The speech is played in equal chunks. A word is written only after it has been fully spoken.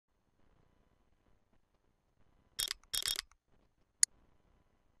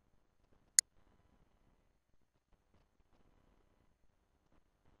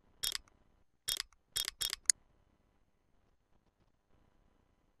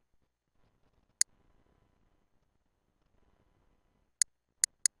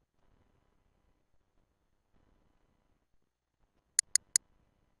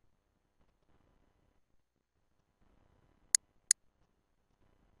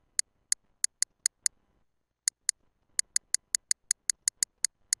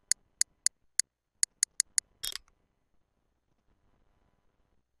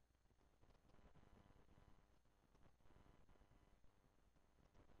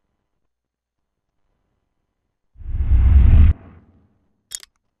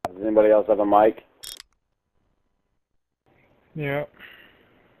Does anybody else have a mic? Yeah.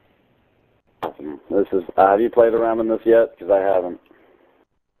 This is. Have you played around in this yet? Because I haven't.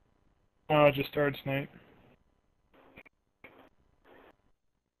 Oh, I just started tonight.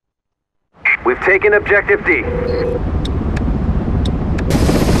 We've taken Objective D.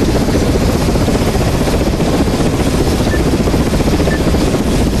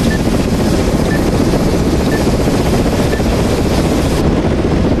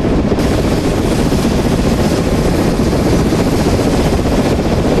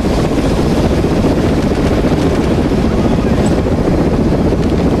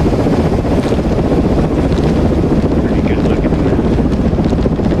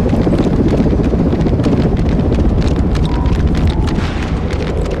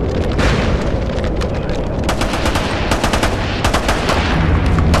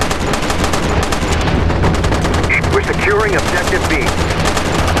 Securing Objective B.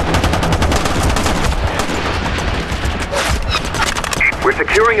 We're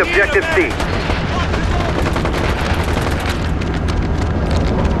securing Objective C.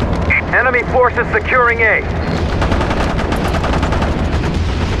 Enemy forces securing A.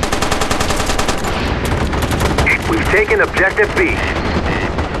 We've taken Objective B.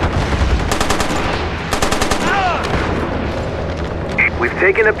 We've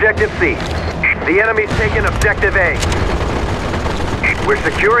taken Objective C. The enemy's taken Objective A. We're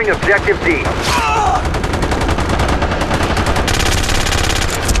securing Objective D.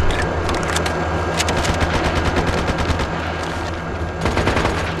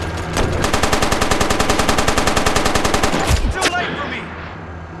 Too late for me!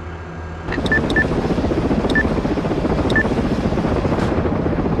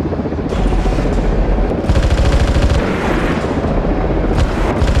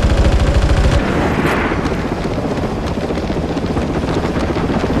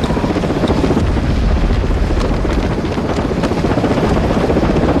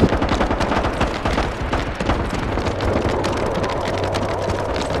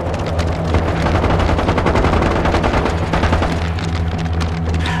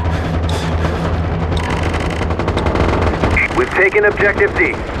 We've taken Objective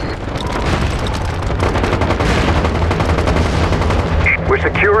D. We're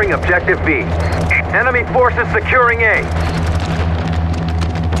securing Objective B. Enemy forces securing A.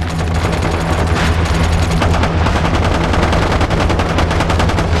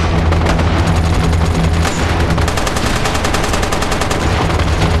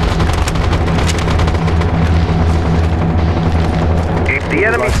 The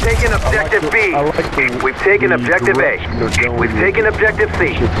enemy's taken Objective B. We've taken Objective A. We've taken Objective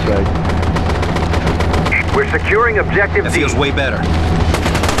C. We're securing Objective D. That feels way better.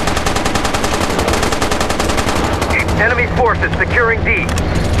 Enemy forces securing D.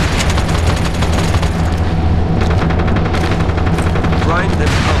 Grind them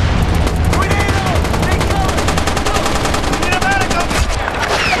out.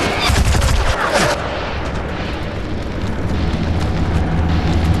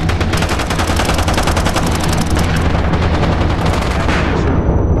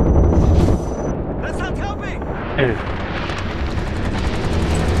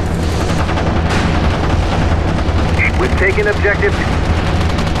 We've taken Objective D.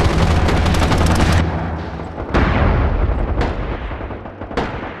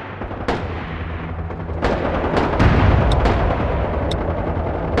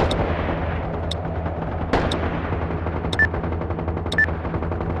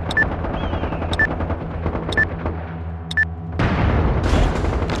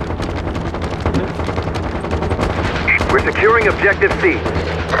 We're securing Objective C.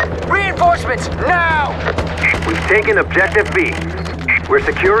 Reinforcements, now! We've taken Objective B. We're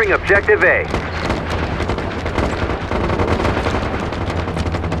securing Objective A.